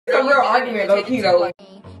a real argument, low key though.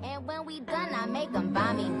 And when we done, I make them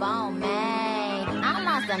buy me bone, man. I'm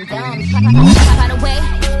on some dumb. By the way,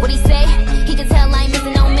 what he say? He can tell I ain't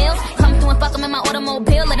missing no meals. Come through and fuck him in my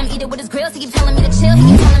automobile. Let him eat it with his grills. He keep telling me to chill.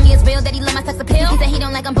 He keep telling me it's real that he love my sex appeal. He said he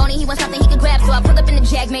don't like I'm bony. He wants something he can grab. So I pull up in the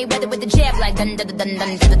Jag, made weather with the jab, like dun dun dun dun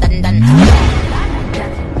dun dun dun dun.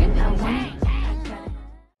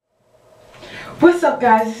 What's up,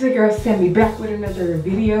 guys? It's your girl Sammy back with another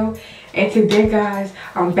video, and today, guys,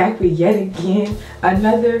 I'm back with yet again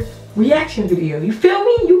another reaction video. You feel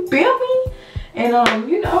me? You feel me? And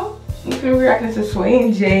you know, we've been reacting to Swayy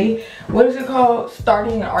N Jayyy. What is it called?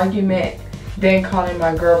 Starting an argument, then calling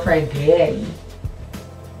my girlfriend daddy.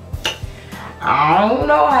 I don't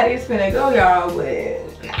know how this finna go, y'all, but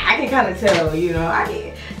I can kind of tell. You know,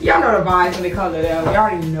 y'all know the vibes when they come to them. Y'all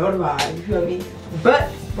already know the vibes. You feel me?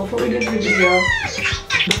 But before we get into the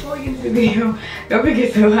video, don't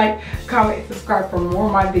forget to like, comment, and subscribe for more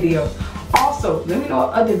of my videos. Also, let me know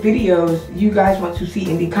what other videos you guys want to see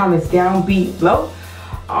in the comments down below.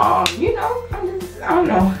 You know, I don't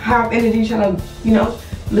know, have energy trying to, you know,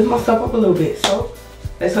 lift myself up a little bit. So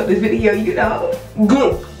let's hope this video, you know,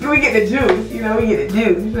 good. We get the juice, you know, we get the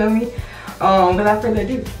juice. You feel me? Without further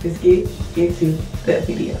ado, let's get into the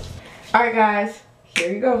video. All right, guys,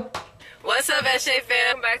 here you go. What's up, SJ fam?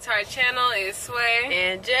 Welcome back to our channel. It's Swayy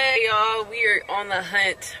N Jayyy, y'all. We are on the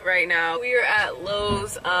hunt right now. We are at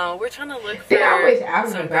Lowe's. We're trying to look for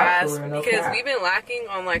some grass because we've been lacking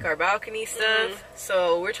on like our balcony stuff.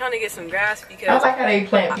 So we're trying to get some grass because I like how they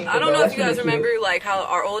plant people. I don't know if you guys remember like how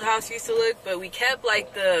our old house used to look, but we kept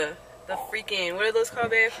like the freaking, what are those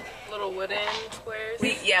called, babe? Little wooden squares.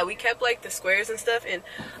 We kept like the squares and stuff, and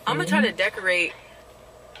I'm gonna try to decorate.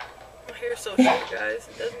 My hair's so short, guys.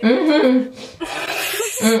 It doesn't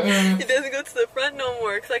it doesn't go to the front no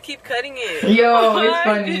more because I keep cutting it. Yo, it's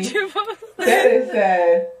funny. Did you post that? That is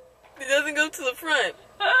sad. It doesn't go to the front.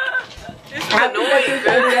 This is annoying,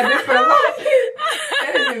 bro.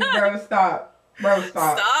 That is just, bro, stop. Bro,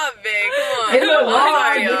 stop. Stop, babe. Come on. It's a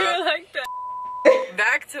lot. You're like that.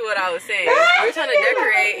 Back to what I was saying. We're trying to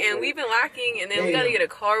decorate, and we've been lacking, and then we gotta get a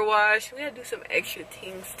car wash. We gotta do some extra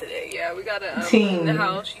things today. Yeah, we gotta clean the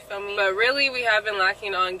house, you feel me? But really, we have been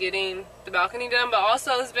lacking on getting the balcony done, but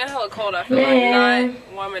also it's been hella cold. I feel like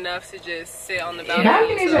not warm enough to just sit on the balcony.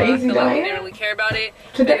 Balconies are easy, I feel like we didn't really care about it.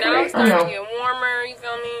 But now it's starting to get warmer, you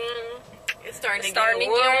feel me? It's starting to get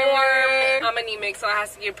warm. I'm gonna need mix, so it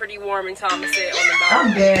has to get pretty warm until I'm gonna sit on the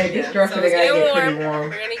balcony. I'm dead. This dress today gotta get pretty warm.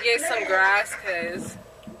 We're gonna get some grass because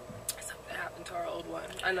something happened to our old one.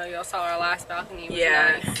 I know y'all saw our last balcony.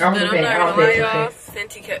 Nice. But I'm not gonna lie, y'all.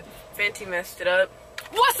 Fenty messed it up.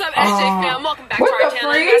 What's up, SJ fam? Welcome back to our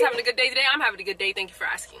channel. You guys having a good day today? I'm having a good day. Thank you for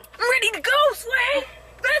asking. I'm ready to go, Sway.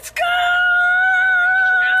 Let's go.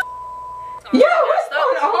 Yo, what's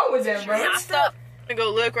going on with them, bro? Stop. I'm gonna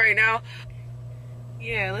go look right now.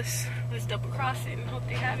 Yeah, let's double cross it and hope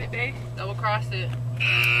they have it, babe. Double cross it.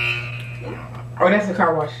 Oh, that's the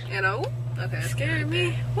car wash. You know? Okay. Scared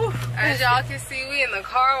me. Whew. As y'all can see, we in the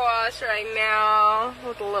car wash right now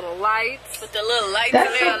with the little lights. With the little lights and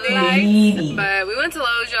everything. But we went to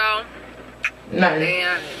Lowe's, y'all. No. They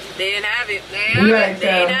didn't have it. They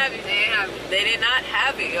did not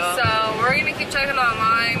have it, y'all. So we're gonna keep checking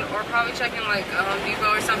online, or probably checking like a Home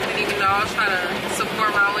Depot or something. Even though I was trying to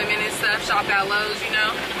support my women and stuff, shop at Lowe's, you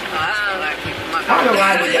know. Black people. I don't know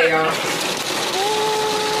why today, y'all.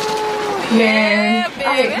 Man, yeah,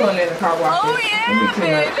 I hate pulling in the car wash. Oh yeah,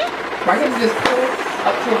 baby. Why can't you just pull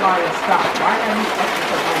up to a line and stop? Why can't you up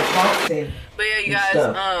to a line? But yeah, you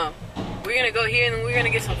guys, we're gonna go here and then we're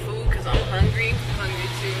gonna get some food because I'm hungry. I'm hungry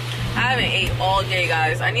too. I haven't ate all day,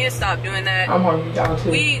 guys. I need to stop doing that. I'm hungry, y'all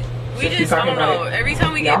too. We just, I don't know. Every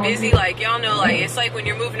time we get busy, like y'all know, like it's like when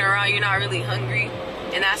you're moving around, you're not really hungry,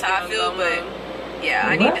 and that's how I feel. But yeah,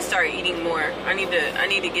 I need to start eating more. I need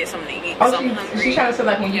to get something to eat because I'm hungry. She's trying to say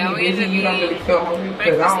like when you're busy, you don't really feel hungry.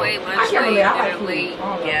 Breakfast late, lunch late, dinner late.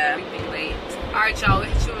 Yeah. Everything late. All right, y'all. We'll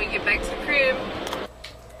hit you when we get back to the crib.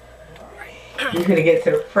 You're gonna get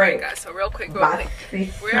to the front. Alright, guys, so real quick. We're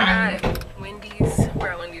at Wendy's. We're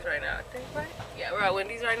at Wendy's right now, I think, right? Yeah, we're at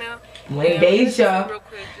Wendy's right now. Wendy's, y'all. Real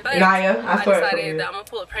quick. Naya, I decided that I'm gonna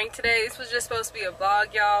pull a prank today. This was just supposed to be a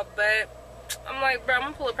vlog, y'all, but I'm like, bro, I'm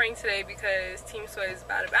gonna pull a prank today because Team Swayy is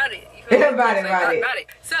bad about it. You feel me? about it.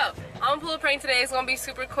 So, I'm gonna pull a prank today. It's gonna be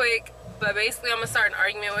super quick. But basically, I'm gonna start an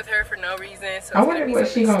argument with her for no reason. So it's gonna be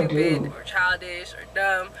something stupid or childish or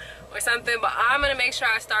dumb. or something, but I'm gonna make sure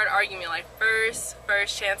I start an argument. Like first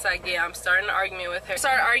chance I get, I'm starting an argument with her.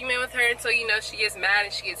 Start an argument with her until, you know, she gets mad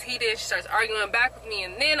and she gets heated. She starts arguing back with me,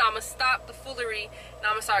 and then I'm gonna stop the foolery and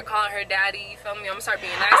I'm gonna start calling her daddy. You feel me? I'm gonna start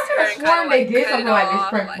being nice to her and kind of like they did something like this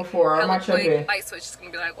prank before. I'm not sure. Light switch is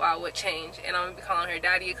gonna be like, wow, what changed? And I'm gonna be calling her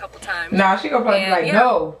daddy a couple times. Nah, she gonna probably be like,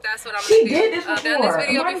 no. That's what I'm gonna do. She did this before. I've done this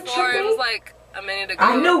video before. It was like a minute ago.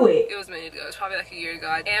 I knew it. It was a minute ago. It was probably like a year ago.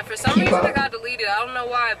 And for some reason it got deleted. I don't know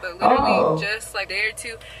why, but literally just like a day or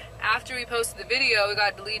two after we posted the video, it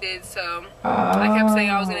got deleted. So I kept saying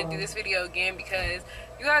I was gonna do this video again because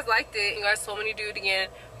you guys liked it. You guys told me to do it again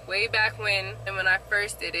way back when I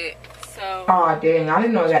first did it. So oh dang, I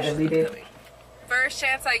didn't know it got deleted. First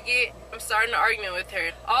chance I get, I'm starting an argument with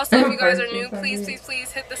her. Also, if you guys are new, please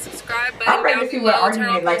hit the subscribe button down below. Turn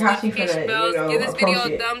on those notification bells. Give this video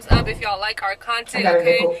a thumbs up if y'all like our content,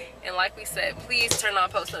 okay? And like we said, please turn on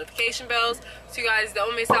post notification bells so you guys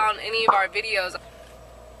don't miss out on any of our videos.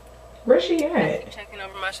 Where's she at? I'm checking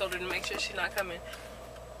over my shoulder to make sure she's not coming.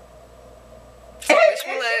 Hey,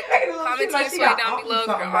 comment team Sway down below if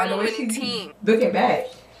you're on the winning team. Looking back.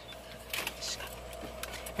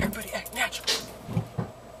 Everybody act natural.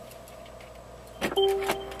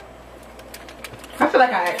 I feel like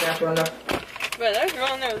I act natural enough. Bro, that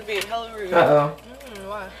girl in there was being hella rude.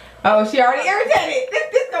 Why? Oh, she already irritated.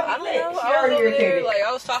 This gonna be lit. She already irritated. There, like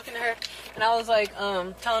I was talking to her and I was like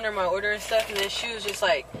telling her my order and stuff, and then she was just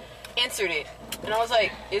like, insert it. And I was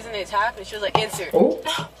like, isn't it tapped? And she was like, insert. Ooh.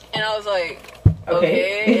 And I was like,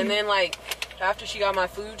 okay. And then like after she got my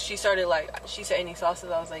food, she started like, she said, any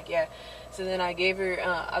sauces? I was like, yeah. So then I gave her,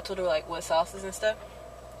 I told her like what sauces and stuff.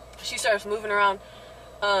 She starts moving around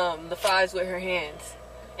the fries with her hands.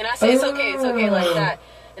 And I said, it's okay like that.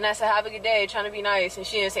 And I said, have a good day, trying to be nice. And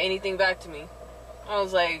she didn't say anything back to me. I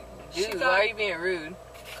was like, dude, why are you being rude?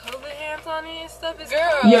 COVID hands on it and stuff is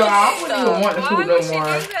girl. Yo, I wouldn't even want the food no more.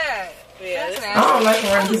 Why would she do that? Yeah, I don't like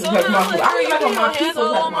when random people touch my food. I don't like when my people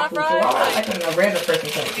touch my food. So why I like when a random person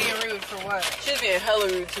touch it? Being rude for what? She's being hella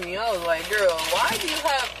rude to me. I was like, girl, why do you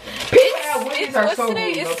have... What's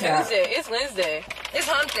today? It's Tuesday. It's Wednesday. It's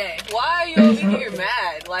hump day. Why are you over here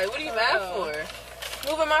mad? Like, what are you mad for?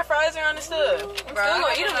 Moving my fries around and stuff. I'm still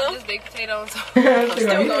gonna eat them though. This baked potato. I'm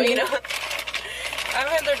still gonna eat them. I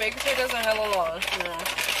haven't had their baked potatoes in hella long. No.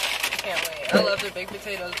 I can't wait. I love their baked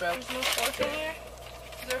potatoes, bro. There's no fork in here?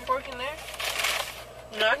 Is there a fork in there?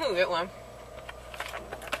 No, I can get one.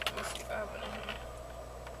 Let's see if I have one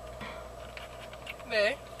in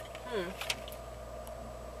here. Babe.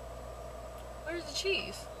 Where's the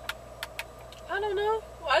cheese? I don't know.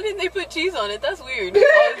 Why didn't they put cheese on it? That's weird. Did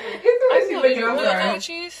you order it with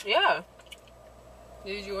cheese? Yeah.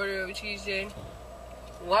 Did you order it with cheese, Jade?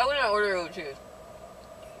 Why would I order it with cheese?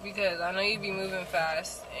 Because I know you'd be moving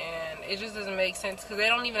fast, and it just doesn't make sense. Because they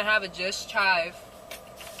don't even have a just chive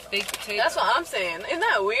baked potato. That's what I'm saying. Isn't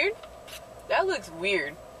that weird? That looks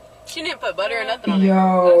weird. She didn't put butter or nothing on it.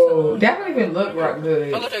 Yo, that don't even look right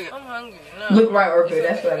good. I'm hungry. No. Look right or good.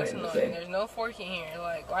 That's what I meant to say. There's no fork in here.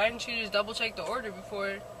 Like, why didn't you just double check the order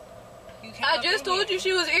before you came? I just told you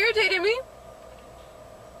she was irritating me.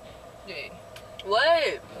 Jade.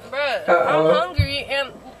 What? Bruh, I'm hungry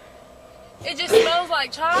and it just smells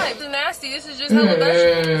like chives. It's nasty. This is just hella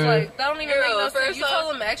vegetables. Like, that don't even make no sense. You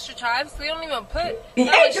told them extra chives. They don't even put that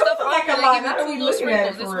much stuff on there. They give you 2 little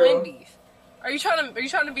sprinkles. It's Wendy's. Are you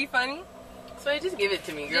trying to be funny? So just give it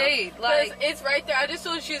to me, girl. Jade, like, it's right there. I just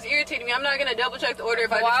told you she was irritating me. I'm not gonna double check the order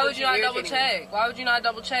if I. Why would you not double check? Why would you not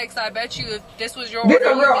double check? Cause I bet you if this was your order, this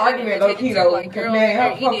is a real argument, low key though. Like, girl,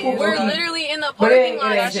 we're literally in the parking lot.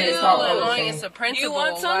 That's just annoying. It's a principle. You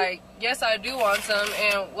want some? Like, yes, I do want some.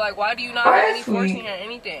 And like, why do you not have any forks in here or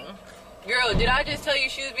anything? Girl, did I just tell you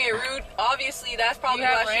she was being rude? Obviously, that's probably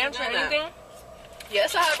why she's doing that.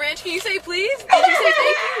 Yes, I have ranch. Can you say please? Did you say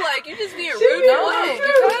thank you? Like, you're just being rude. No,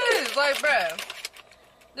 because, like, bruh,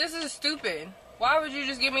 this is stupid. Why would you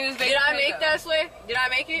just give me this baked potato? Did I make that, Sway? Did I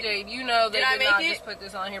make it? Jade, you know they did not just put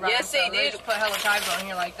this on here by themselves. Yes, they did. They just put hella chives on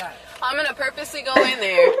here like that. I'm gonna purposely go in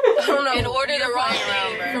there and order the wrong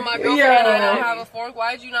thing for my girlfriend. I don't have a fork.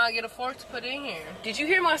 Why did you not get a fork to put in here? Did you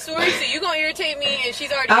hear my story? So you gonna irritate me, and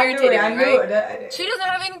she's already irritated me, right? She doesn't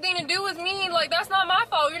have anything to do with me. Like, that's not my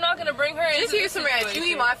fault. You're not gonna bring her in. Just here's some ranch. You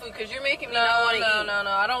eat my food because you're making me not want to eat. No.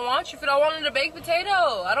 I don't want your food. I wanted a baked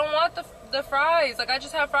potato. I don't want the fries. Like, I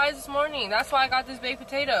just had fries this morning. That's why I got this baked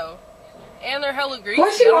potato. And they're hella greasy.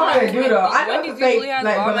 What she want to do though? I know to say, like,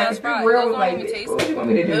 but like, if you're real, like, what you want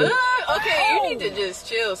me to do? Okay, you need to just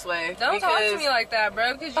chill, Sway. Don't talk to me like that,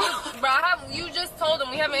 bro. Because you just told them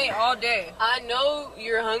we haven't ate all day. I know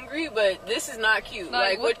you're hungry, but this is not cute.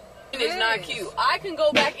 Like what? It's not cute. I can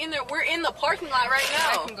go back in there. We're in the parking lot right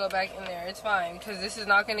now. I can go back in there. It's fine because this is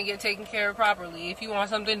not going to get taken care of properly. If you want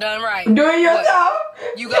something done right, do it yourself.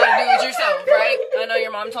 You gotta do it yourself, right? I know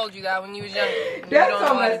your mom told you that when you was younger. That's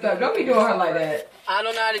so messed up. Don't be doing her like that. I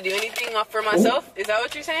don't know how to do anything for myself. Is that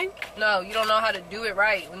what you're saying? No, you don't know how to do it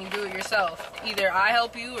right when you do it yourself. Either I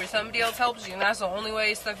help you or somebody else helps you, and that's the only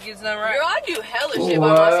way stuff gets done right. Girl, I do hella shit by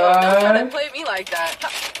myself. Don't try to play me like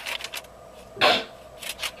that.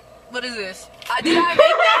 What is this? Did I make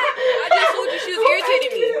that? I just told you she was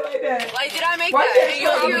irritating me. Like, did I make that? And you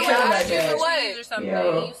over here with attitude or what? Or something.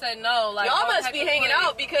 And you said no. Like, y'all must be hanging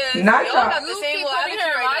out because y'all Not have the same little putting attitude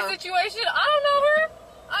her in right my now. situation. I don't know her.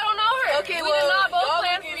 I don't know her. Okay, we well, did not both y'all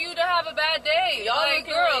plan for you to have a bad day. Y'all like,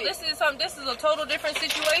 looking girl, right. this is a total different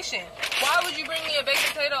situation. Why would you bring me a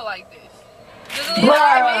baked potato like this? Did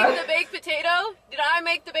I make the baked potato? Did I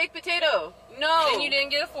make the baked potato? No. Then you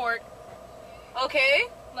didn't get a fork. Okay.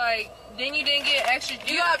 Like, then you didn't get extra.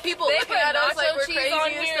 You got people they looking put at us nacho like we're cheese crazy on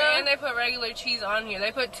and here, stuff. and they put regular cheese on here.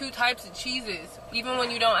 They put 2 types of cheeses, even when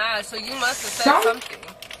you don't ask. So you must have said something.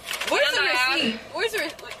 Where's the And I receipt? Where's the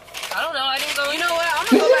receipt? I don't know. I didn't go. You know what? I'm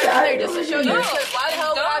gonna go back in there just to show you. No, Because why the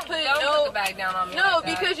hell would I put don't put the bag down on me. No, like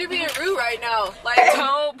that. because you're being rude right now. Like,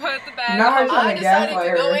 Don't put the bag Not her on me. trying I to decided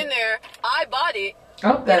gaslight to go her. in there. I bought it. I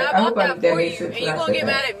hope And I bought that that for makes you. sense. And you gonna get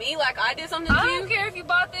mad at me like I did something to I you? don't care if you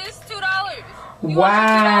bought this $2. You Wow.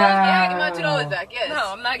 Yeah, give my $2 back. Yes.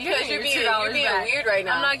 No, I'm not giving because you you're $2 being back. weird right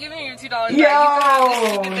now. I'm not giving you $2 back. Yo, You can have this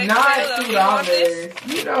stupid baked not potato. You want this?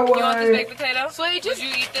 $2. You know You want this what? baked potato? Sway, just Would you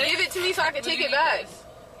eat this? give it to me so I can Would take you it eat back. this?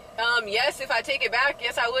 Yes, if I take it back,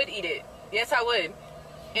 yes, I would eat it. Yes, I would.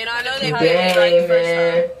 And I know Dang, that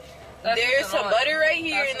man. That's there's just some annoying. butter right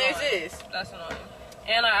here That's and there's annoying. this. That's annoying.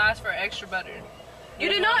 And I asked for extra butter. You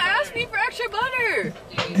did not ask me for extra butter.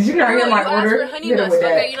 Did you not hear my You asked order? for honey Hit her with mustard.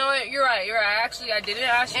 that. Okay, you know what? You're right. You're right. Actually, I didn't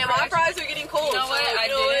ask you And for my extra. fries are getting cold. You know what? So, I you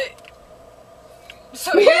know didn't. what?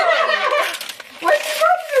 So you gonna eat. What you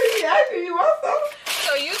supposed to do? After you want some?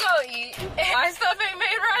 So you gonna eat. My stuff ain't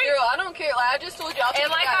made right. Girl, I don't care. Like, I just told you I'll take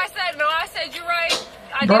And like it I back. said, no, I said you're right.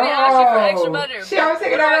 I didn't ask you for extra butter. She always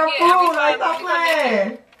taking out her food. Like, stop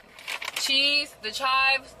playing. Cheese, the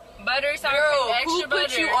chives, butter, sour Girl, cream, extra who put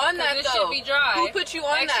butter. you on 'cause that this though? should be dry. Who put you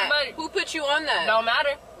on Extra that? butter. Who put you on that? Don't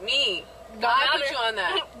matter. Me. Don't I matter. put you on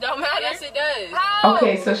that. Don't matter. Yes, it does. How?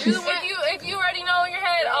 Okay, so she's- If you already know in your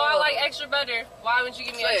head, oh, I like extra butter. Why wouldn't you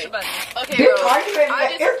give me Wait. extra butter? Okay, This bro. argument, I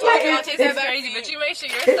just it's told like you I'll take that it's back Crazy, to you. but you made sure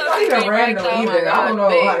your It's stuff not was even made right, random though. either. I don't know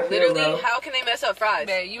Babe, how to feel, literally, bro. how can they mess up fries?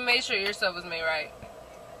 Babe, you made sure your stuff was made right.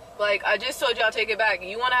 Like, I just told you I'll take it back.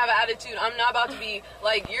 You want to have an attitude? I'm not about to be,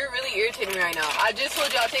 like, you're really irritating me right now. I just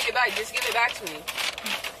told you I'll take it back. Just give it back to me.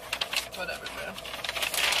 Whatever, bro. No,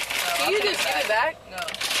 Can I'll you take just it give it back? No.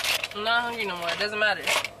 I'm not hungry no more. It doesn't matter.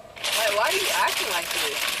 Like, why are you acting like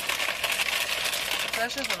this?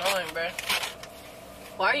 That's just annoying, bro.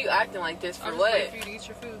 Why are you acting like this for I'm what? just waiting for you to eat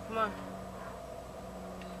your food. Come on.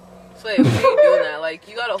 Sway, what are you doing that? Like,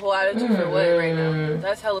 you got a whole attitude for what right now?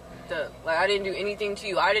 That's hella f***ed up. Like, I didn't do anything to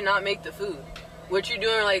you. I did not make the food. What you're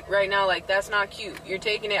doing, like, right now, like, that's not cute. You're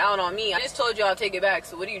taking it out on me. I just told you I'll take it back,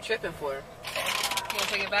 so what are you tripping for? You gonna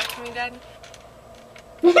take it back from me, Daddy?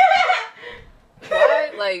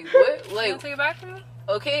 Why? Like, what? You Like, gonna take it back from me?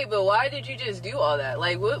 okay, but why did you just do all that?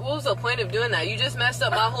 Like, what was the point of doing that? You just messed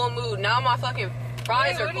up my whole mood. Now my fucking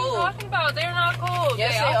fries Hey, are what are you cold. talking about? They're not cold.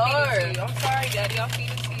 Yes, Hey, I'll feed they it to are. you. I'm sorry, Daddy. I'll feed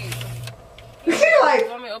it to you. She like, You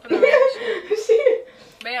want me to open the ranch? she,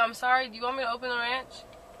 Babe, I'm sorry. Do you want me to open the ranch?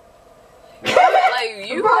 Like,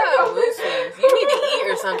 you have mood swings. You need to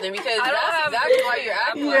eat or something because I don't that's have exactly mood why swings. you're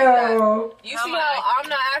acting yo. like that. You How see am I how I'm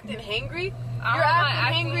not acting hangry? How You're am I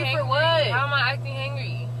acting hangry for hangry? what? How am I acting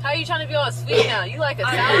hangry? How are you trying to be all sweet now? You like a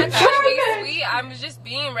I'm salad not trying to be patch? sweet. I'm just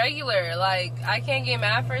being regular. Like, I can't get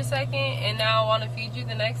mad for a second and now I want to feed you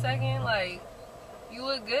the next second. Like, you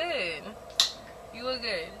look good. You look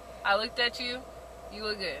good. I looked at you. You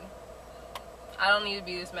look good. I don't need to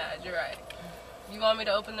be this mad. You're right. You want me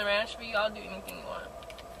to open the ranch for you? I'll do anything you want.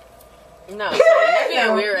 No, so you're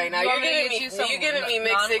being weird right now. You You're want me to giving get me, you some you're giving me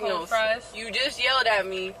mixed non-cold signals. fries? You just yelled at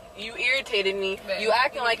me. You irritated me. Babe, You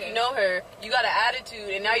acting like okay. you know her. You got an attitude,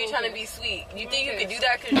 and now you're trying to Okay. be sweet. You Okay. think you could do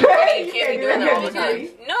that because you're pretty? You can't be doing that all the Okay.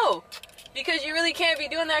 time. No, because you really can't be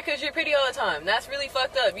doing that because you're pretty all the time. That's really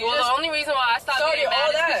fucked up. You Well, just the only reason why I stopped started being all mad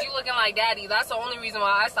is that. because you looking like Daddy. That's the only reason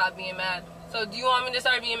why I stopped being mad. So, do you want me to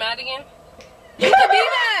start being mad again? You can be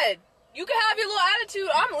mad. You can have your little attitude.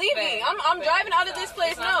 I'm leaving. Babe, I'm babe, driving out of stop. this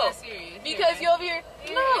place It's not now. that serious. Because Babe. you're over here.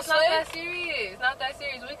 Yeah, No, it's not Sway. that serious. Not that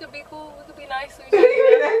serious. We could be cool. We could be nice to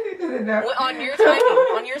each other. On your timing.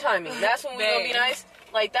 On your timing. That's when we're gonna be Babe. nice.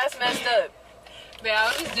 Like, that's messed up. Man, I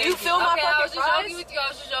was just joking. You feel my okay, I was fucking just fries? joking with you. I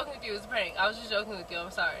was just joking with you. It was a prank. I was just joking with you.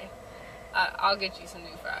 I'm sorry. I'll get you some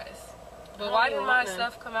new fries. But why did my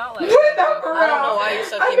stuff come out like that? I don't know why your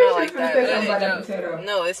stuff came out like that. Potato.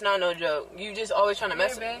 No, it's not no joke. You just always trying to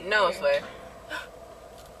mess with me. No, Sway.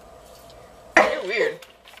 You're weird.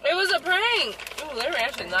 It was a prank. Ooh, they're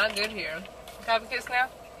actually not good here. Can I have a kiss now?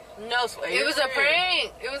 No, Sway. It was a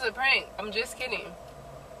prank. It was a prank. I'm just kidding.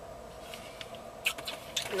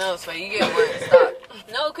 No, Sway, you get one. Stop.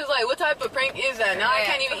 No, cause like, what type of prank is that? Now I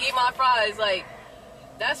can't even eat my fries. Like,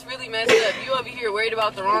 that's really messed up. You over here worried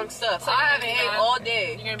about the wrong stuff. So I haven't ate all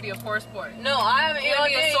day. You're gonna be a poor sport. No, I haven't ate all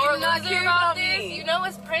day. You do not care about me. You know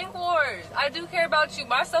it's prank wars. I do care about you.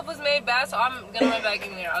 My stuff was made bad, so I'm gonna run back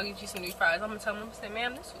in there. I'll get you some new fries. I'm gonna tell them, say,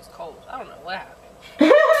 ma'am, this was cold. I don't know what happened.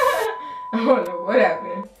 I don't know what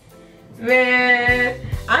happened. Man,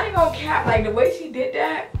 I ain't gonna cap. Like, the way she did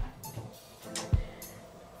that,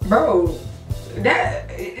 bro, that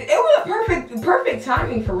it was a perfect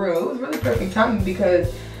timing for real. It was really perfect timing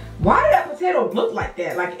because why did that potato look like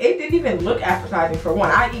that? Like, it didn't even look appetizing for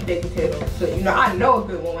one. I eat baked potatoes, so you know I know a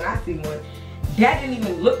good one when I see one. That didn't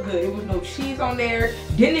even look good. There was no cheese on there.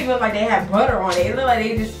 Didn't even look like they had butter on it. It looked like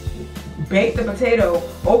they just baked the potato,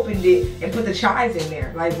 opened it, and put the chives in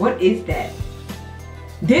there. Like, what is that?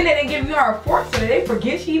 Then they didn't give you her a fork, so did they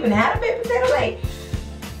forget she even had a baked potato? Like,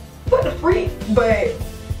 what the freak? But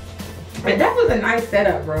that was a nice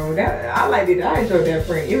setup, bro. I liked it. I enjoyed that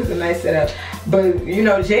prank. It was a nice setup. But you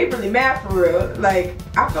know, Jay really mad for real. Like,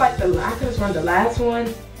 I feel like I could have run the last one.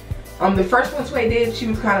 The first one Sway did, she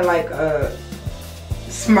was kind of like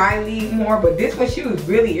smiley more, but this one she was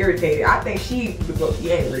really irritated. I think she was supposed to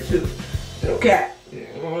be angry too. No cat.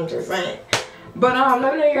 I'm just saying. But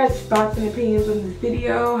let me know your guys' thoughts and opinions on this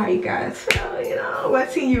video. How you guys feel? You know,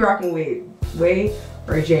 what team you rocking with, Sway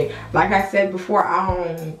or Jay? Like I said before, I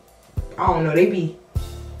don't know. They be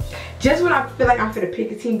just when I feel like I'm finna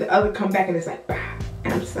pick a team, the other come back and it's like, bah,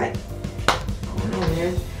 and I'm just like, I don't know,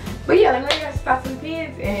 man. But yeah, let me know your guys' thoughts and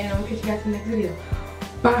opinions, and I'm gonna catch you guys in the next video.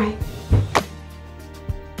 Bye.